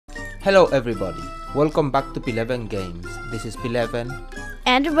Hello everybody, welcome back to P11 Games. This is P11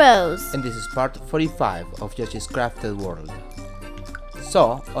 and Rose, and this is part 45 of Yoshi's Crafted World.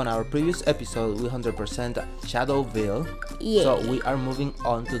 So, on our previous episode we 100% Shadowville, yeah. So we are moving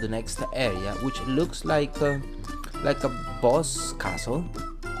on to the next area, which looks like a boss castle.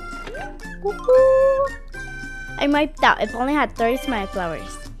 I wiped out. It only had 30 smiley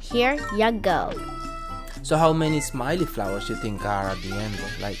flowers. Here you go. So how many smiley flowers you think are at the end?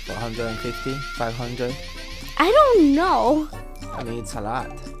 Like 450? 500? I don't know. I mean, it's a lot.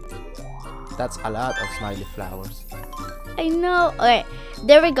 That's a lot of smiley flowers. I know. Okay,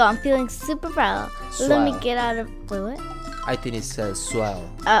 there we go. I'm feeling super proud. Swell. Let me get out of... Wait, what? I think it says swell.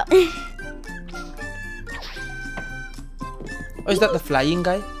 Oh, Oh, is that the flying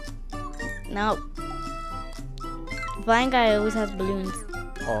guy? no. The flying guy always has balloons.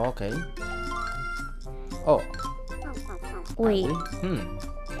 Oh, okay. Oh. Wait. Hmm.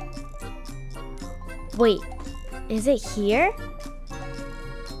 Wait. Is it here?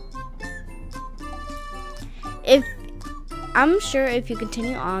 I'm sure if you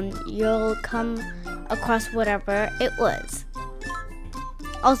continue on, you'll come across whatever it was.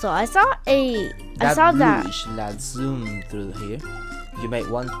 Also, I saw that. Bluish lad zoomed through here. You might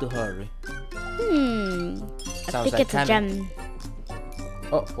want to hurry. I Sounds think like it's a gem.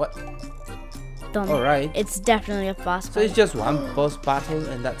 Oh, what? Don't. Alright. It's definitely a boss So fight. it's just one boss battle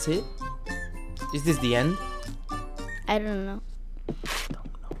and that's it? Is this the end? I don't know.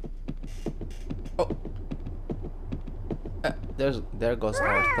 Oh. There goes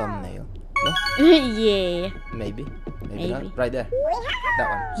our thumbnail. No? Yeah. Maybe. Maybe Maybe. not. Right there. That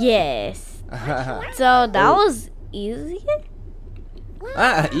one. Yes. So that was easy.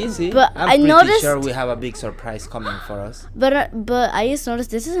 Easy. But I'm I pretty noticed- sure we have a big surprise coming for us. But I just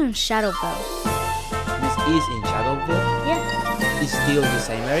noticed this is in Shadowville. This is in Shadowville. Yeah. It's still the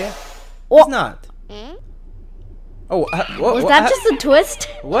same area? Oh. It's not. Oh, Was that just a twist?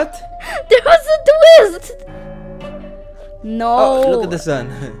 What? There was a twist. No. Oh, look at the sun.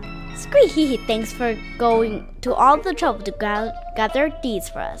 Squeaky, thanks for going to all the trouble to gather deeds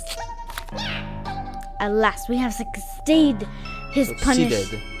for us. At last, we have succeeded. His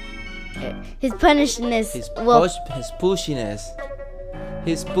Succeeded. pushiness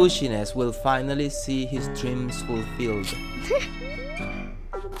His pushiness will finally see his dreams fulfilled.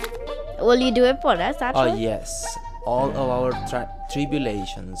 Will you do it for us, Oh actually? yes, all of our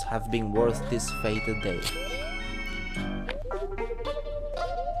tribulations have been worth this fated day.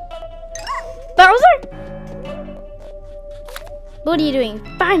 Bowser! What are you doing?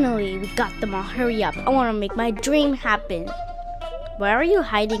 Finally, we got them all. Hurry up. I want to make my dream happen. Why are you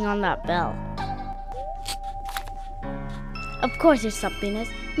hiding on that bell? Of course there's something else.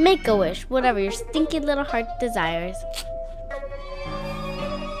 Make a wish, whatever your stinky little heart desires.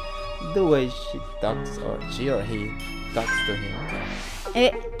 The way she talks, or she or he talks to him,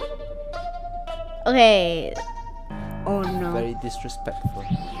 Okay. Oh no. very disrespectful.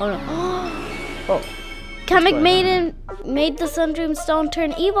 Oh no. Oh, Kamek going Maiden made the Sundream Stone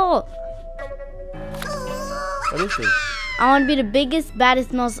turn evil. what is this? I want to be the biggest,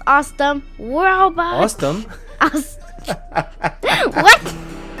 baddest, most awesome robot. Awesome. What?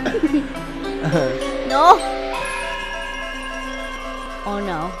 No. Oh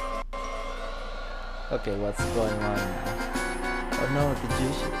no. Okay, what's going on now? Oh no, the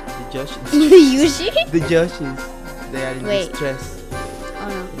Yoshis. Yoshi? The Yoshis. They are in Wait. distress. Oh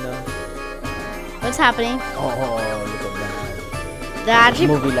no. You know. What's happening? Oh, look at that. They're actually.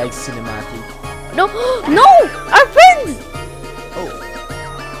 Movie like cinematic. No! No! Our friends! Oh,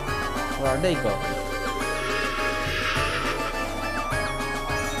 where are they going?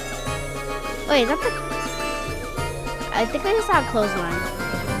 Wait, that's a. I think I just saw a clothesline.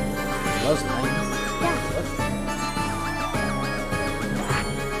 Close line. Yeah.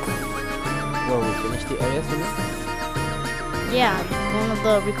 Well, we finished the area soon. Yeah, one of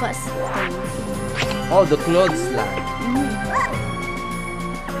the request things. Oh, the clothes line.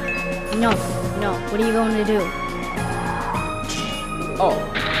 No, no. What are you going to do? Oh.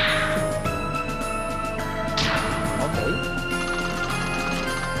 Okay.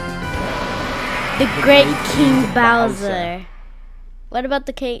 The Great King Bowser. What about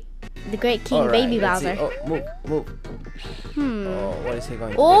the Great King Alright, Baby let's see. Bowser? Oh, move. Oh, what is he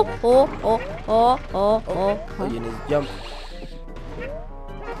going to do? Oh, now? oh. Oh, you need to jump.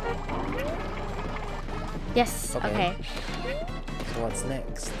 Yes, okay. So what's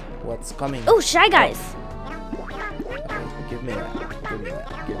next? What's coming? Oh, Shy Guys. Okay, give me that.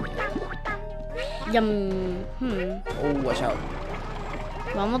 Yum. Oh, watch out.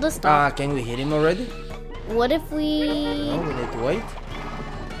 Mom will just stop. Can we hit him already? What if we... No, we need to wait.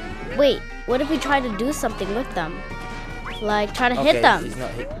 Wait, what if we try to do something with them? Like try to Okay, hit them. he's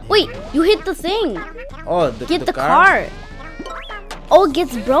not hit. Wait, you hit the thing. Oh, Get the car? car. Oh, it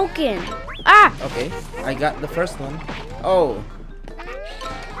gets broken. Ah! Okay, I got the first one. Oh.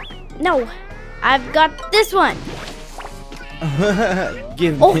 No, I've got this one.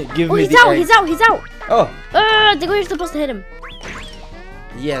 give Oh, me he's the out, egg. he's out, he's out. Oh, I think we're supposed to hit him.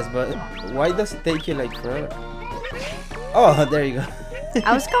 yes, but why does it take you like forever? Oh, there you go.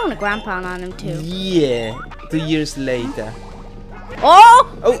 I was calling a grandpa on him too. Yeah, 2 years later. Oh!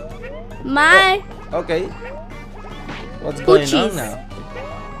 Oh, My. okay. What's going Hoochies. on now?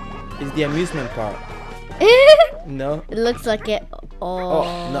 It's the amusement part. No. It looks like it. Oh.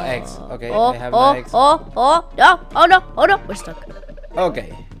 Oh, no eggs. Okay, Oh, I have no eggs. oh no. We're stuck.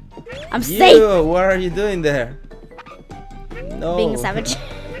 Okay. I'm safe. You, what are you doing there? No. Being a savage.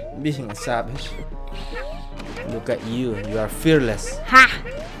 Being a savage. Look at you. You are fearless. Ha!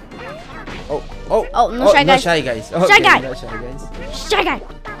 Oh, no shy no guys. shy guys. Shy Okay, guy. no shy guys. Shy guy.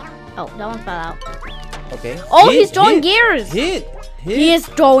 Oh, that one fell out. Okay. Oh, Hit, he's throwing hit, gears. Hit. He is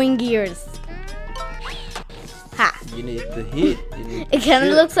throwing gears. Ha! You need to hit. You need to It kind of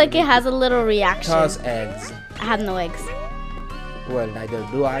shoot, looks like you it need has to a little reaction. toss eggs. I have no eggs. Well, neither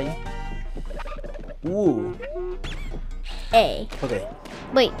do I. Ooh. A. Okay.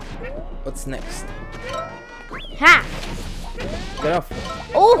 Wait. What's next? Ha! Get off.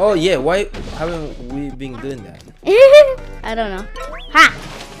 Oh! Oh yeah. Why haven't we been doing that? I don't know. Ha!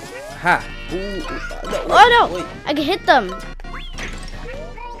 Ha. Ooh. Oh no! Wait. I can hit them.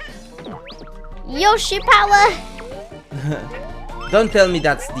 Yoshi power! Don't tell me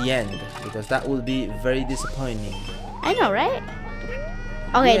that's the end, because that will be very disappointing. I know, right?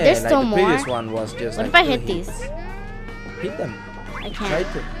 Okay, Yeah, there's like still the more. previous one was just What like if I 2 hit hits. these? Hit them. I Try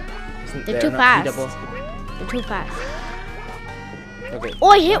can't. to. They're too not fast. hittable. They're too fast. Okay. Oh,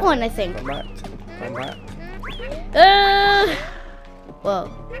 I hit one, I think. Come back. Come back. Whoa.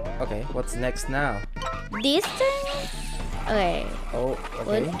 Okay. What's next now? These things? Okay. Oh.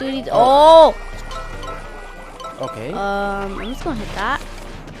 Okay. What do these? Oh! Okay. I'm just gonna hit that.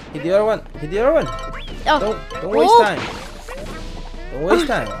 Hit the other one. Hit the other one. Oh. Don't waste Oh. time. Don't waste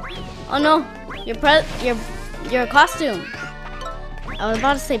time. Oh no. Your costume. I was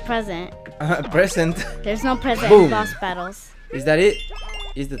about to say present. Present. There's no present Boom. in boss battles. Is that it?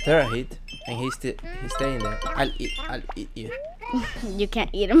 Is the third hit? And he's staying there. I'll eat you. You can't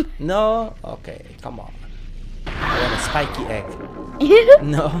eat them. No. Okay. Come on. I want a spiky egg.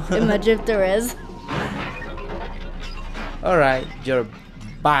 No. Imagine if there is. Alright, you're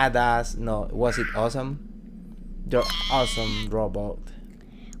badass. No, was it awesome? You're awesome robot.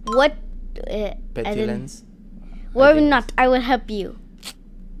 What? I didn't. Petulance. Worry not, I will help you.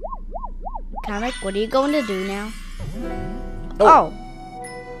 Comic, what are you going to do now? Oh.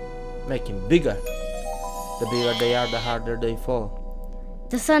 Make him bigger. The bigger they are, the harder they fall.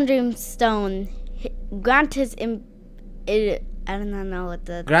 The Sundream Stone. Grant his I don't know what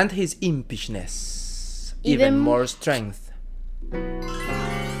the. Grant his impishness Even- even more strength.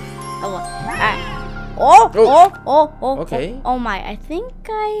 Okay. Oh my, I think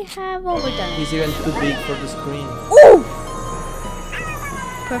I have overdone it. He's even too big for the screen. Ooh!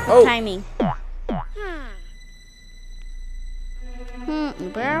 Perfect Oh. timing.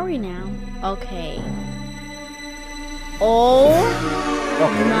 Where are we now? Okay. Oh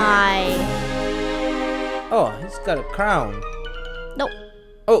Okay. my. Oh, he's got a crown. No.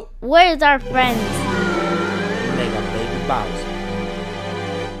 Oh, Where's our friends? Mega Baby Bowser.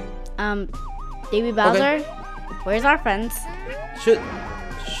 Baby Bowser? Where's our friends? Shoot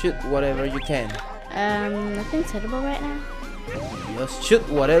whatever you can. Nothing's hittable right now. Just shoot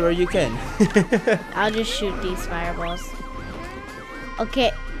whatever you can. I'll just shoot these fireballs.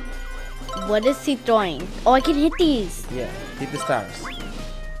 Okay. What is he throwing? Oh, I can hit these. Yeah, hit the stars.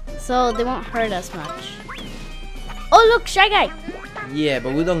 So they won't hurt us much. Oh, look, Shy Guy. Yeah,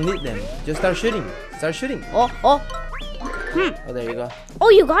 but we don't need them. Just start shooting. Start shooting. Oh. Oh, there you go. Oh,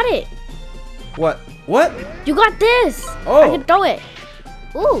 you got it. What? What? You got this. Oh. I can throw it.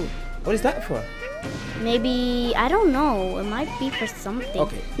 Ooh. What is that for? Maybe, I don't know. It might be for something.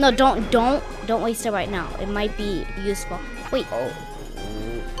 Okay. No, don't waste it right now. It might be useful. Wait. Oh.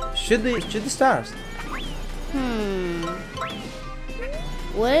 Shoot the stars.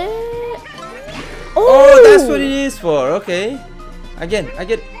 What? Oh, that's what it is for. Okay. Again.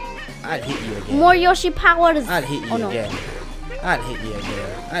 I'll hit you again. More Yoshi powers. I'll hit you Oh, no. again. I'll hit you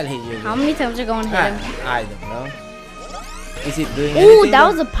again. I'll hit you again. How many times are you going to hit him? I don't know. Is it doing Ooh, anything? that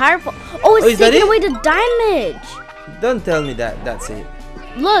was a powerful. Oh, it's is that taking it? away the damage. Don't tell me that's it.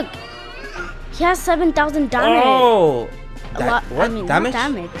 Look, he has 7,000 damage. Oh, What? I mean, Damage?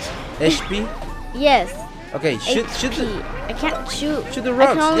 not damage. HP? Yes. Okay, shoot HP. the, I can't shoot. shoot the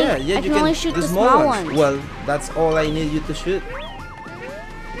rocks. Yeah, I you can only shoot the the small small ones. ones. Well, that's all I need you to shoot.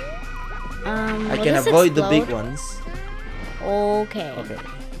 I will can this avoid the explode? big ones. Okay. Okay,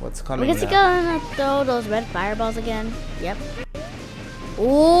 what's I coming guess you now? gonna throw those red fireballs again. Yep.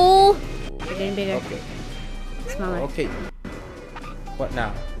 Ooh. They're getting bigger. Okay. Smaller. Okay. What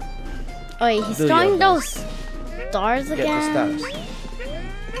now? Oh wait, he's Do throwing your those stars Get again. the stars.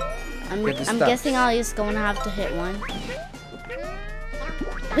 I'm Get the stars. guessing I'll just gonna have to hit one.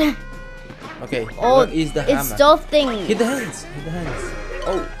 Okay, Oh, what is the hammer? it's those things. Hit the hands. Hit the hands.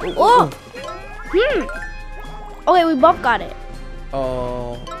 Oh, oh, Oh. oh. Oh wait, we both got it.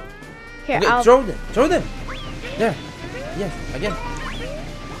 Oh. Here, Okay, I'll throw them. Throw them. There. Yes, again.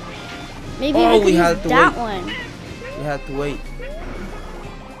 maybe Oh, I can we use had to that wait. one. We had to wait.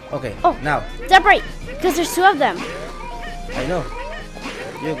 Okay, Oh. now. Separate, because there's two of them. I know.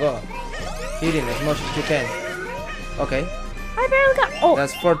 You go. Hit him as much as you can. Okay, I barely got. Oh,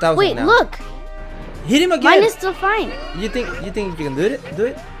 that's 4,000 wait, now. look. Hit him again. Mine is still fine. You think you can do it? Do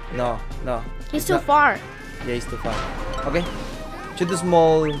it? No, no. He's it's too not. far. Yeah, he's too far. Okay. Shoot the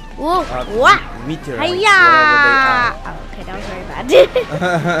small Whoa! uh, What? meteorites, whatever they Hiya! are. Oh, okay, that was very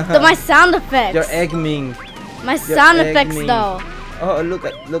bad. My sound effects. You're egging. My sound egg effects, me. though. Oh, look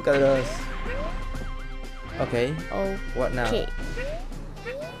at us. Okay. Oh. What now? Okay.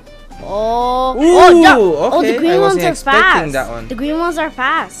 Oh. Ooh, oh, yeah. okay. Oh, the green I ones wasn't are expecting fast. that one. The green ones are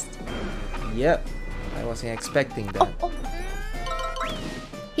fast. Yep. I wasn't expecting that. Oh.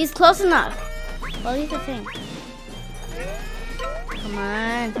 He's close enough. Well, he's the thing. Come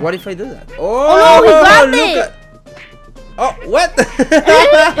on. What if I do that? Oh no, he grabbed look it. at- Oh, what?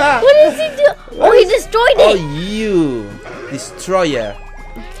 What does he do? Oh, he destroyed Oh, it. you destroyer!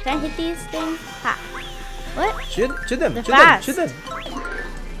 Can I hit these things? Ha. What? Shoot them! They're Shoot fast. them! Shoot them!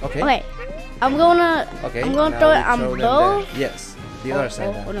 Okay. Okay. I'm gonna Now throw it we on throw them both. there. Yes, the other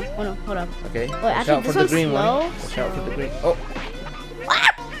side. now. Oh no, oh no, hold up. Okay. Wait, Watch actually, out for this the one's green slow, one. Watch out for the so- green. Oh.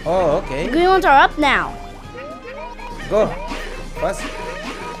 Oh, okay. The green ones are up now. Go. Fast.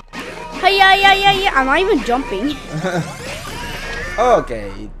 Hey, yeah. I'm not even jumping.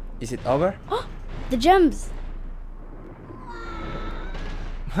 Okay. Is it over? The gems.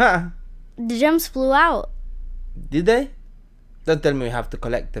 Huh? The gems flew out. Did they? Don't tell me we have to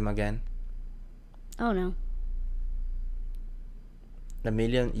collect them again. Oh no. A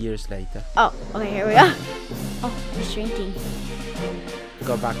million years later. Oh, okay, here we go. Oh, it's shrinking.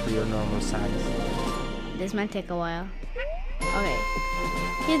 Go back to your normal size. This might take a while. Okay.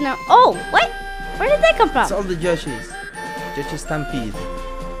 He's now. Oh, what? Where did they come It's from? all the Yoshis. Yoshi Stampede.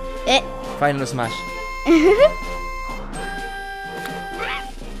 Eh. Final smash.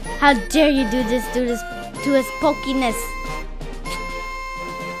 How dare you do this to his pokiness?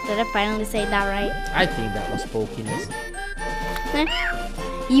 Did I finally say that right? I think that was pokiness.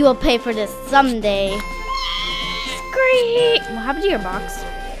 You will pay for this someday. Scream! What happened to your box?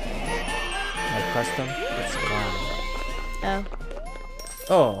 My custom, it's gone. Oh.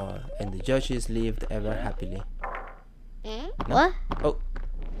 Oh, and the Yoshis lived ever happily. No? What? Oh,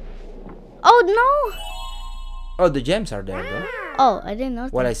 Oh no! oh, the gems are there though. Oh, I didn't know.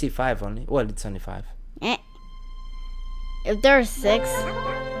 Well, I see 5 only. Well, it's only 5. Eh. If there are 6,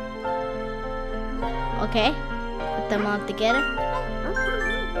 okay, put them all together.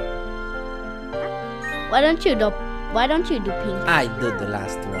 Why don't you do pink? I did the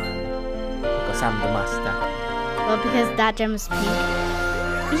last one because I'm the master. Well, because that gem is pink.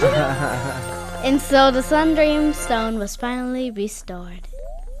 And so the Sun Dream Stone was finally restored.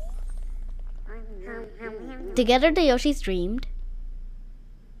 Together the Yoshis dreamed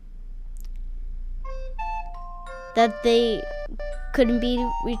that they could be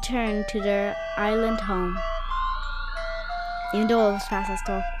returned to their island home. Even though it was fast, I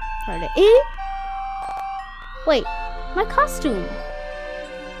still heard it. Eh? Wait, my costume.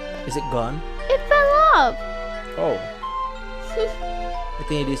 Is it gone? It fell off. Oh, I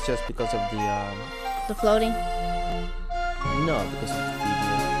think it is just because of the The floating. no, because of the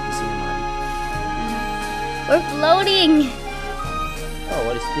video, the cinematic. We're floating. Oh,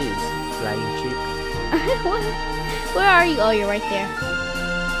 what is this? Flying ship? Where are you? Oh, you're right there.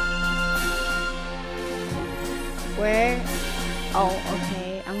 Where? Oh,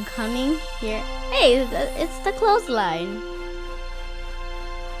 okay. I'm coming here. Hey, it's the clothesline.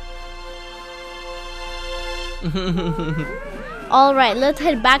 All right, let's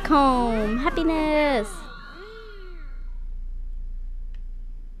head back home. Happiness.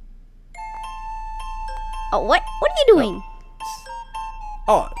 Oh, what? What are you doing?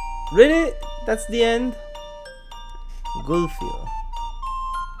 Oh, really? That's the end? Good feel.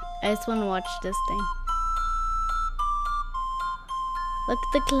 I just want to watch this thing. Look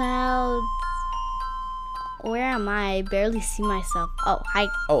at the clouds. Where am I? I barely see myself. Oh, hi.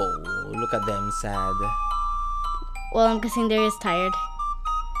 Oh, look at them, sad. Well, I'm guessing they're just tired.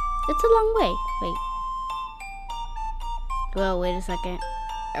 It's a long way. Wait. Well, wait a second.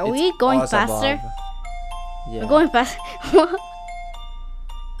 Are we going us faster? above. Yeah. We're going fast.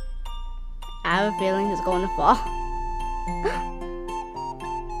 I have a feeling it's going to fall.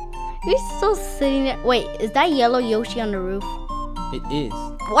 You're still sitting there. Wait, is that yellow Yoshi on the roof? It is.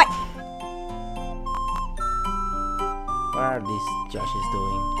 What? What are these Yoshi's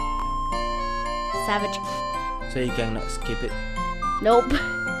doing? Savage. So you cannot skip it? Nope.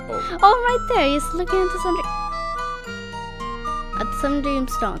 Oh. Oh, right there. He's looking at the sun dream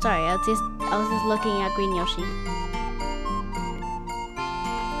stone. Sorry, I was just looking at Green Yoshi.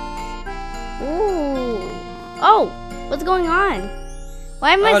 Ooh. Oh, what's going on?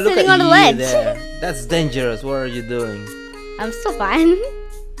 Why am I sitting on the ledge? There. That's dangerous. What are you doing? I'm still fine.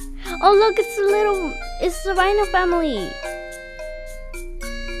 Oh, look, it's the Rhino family.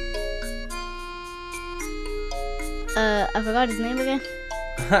 I forgot his name again.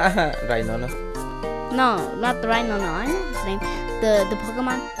 Rhino. No, not the Rhino. No, I know his name. The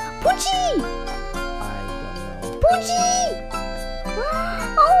Pokemon. Poochie! I don't know. Poochie!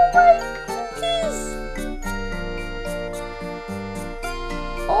 Oh my goodness!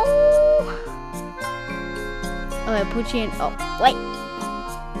 Oh! Okay, Poochie and... Oh, wait!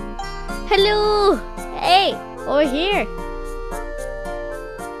 Hello! Hey! Over here!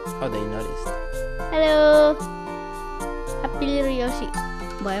 Oh, they noticed. Hello! Happy little Yoshi.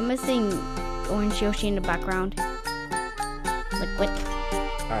 Why am I seeing orange Yoshi in the background? Like what?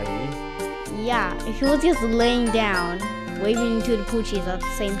 Are you? Yeah, he was just laying down, waving to the Poochies at the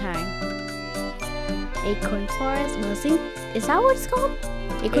same time. Acorn Forest, is that what it's called?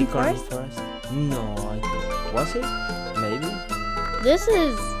 Acorn Forest? No, I think. Was it? Maybe? This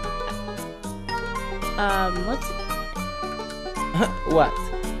is... what's... What?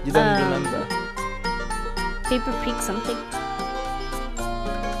 You don't remember? Paper Creek something?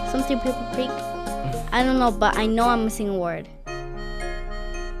 Something Paper Creek? I don't know, but I know I'm missing a word.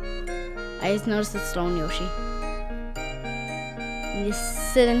 I just noticed it's Stone Yoshi. You're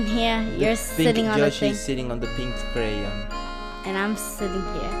sitting here, you're sitting on the thing. Yoshi's sitting on the pink crayon. And I'm sitting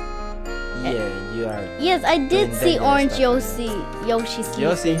here. Yeah, you are. Yes, I did see orange Yoshi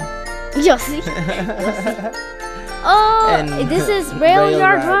sleeping. Yoshi. Oh, And this is Rail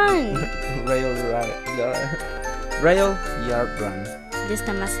Yard Run. Rail Yard Run. This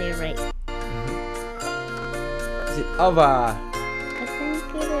time I say it right. Is it over? I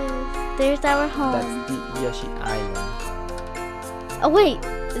think it is. There's our home. That's the Yoshi Island. Oh wait,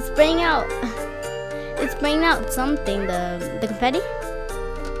 it's spraying out. It's spraying out something. The confetti.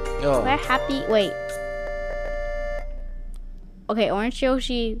 Oh. We're happy. Wait. Okay, orange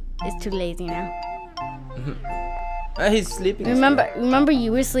Yoshi is too lazy now. He's sleeping. Remember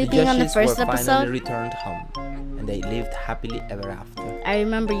you were sleeping on the first episode? Finally returned home, and they lived happily ever after. I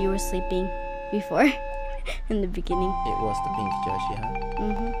remember you were sleeping before, in the beginning. It was the pink Yoshi, huh?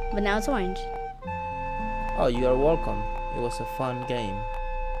 But now it's orange. Oh, you are welcome. It was a fun game.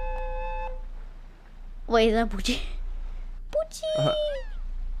 Wait, is that Poochie? Poochie!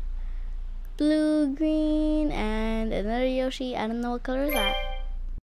 Blue, green, and another Yoshi. I don't know what color is that.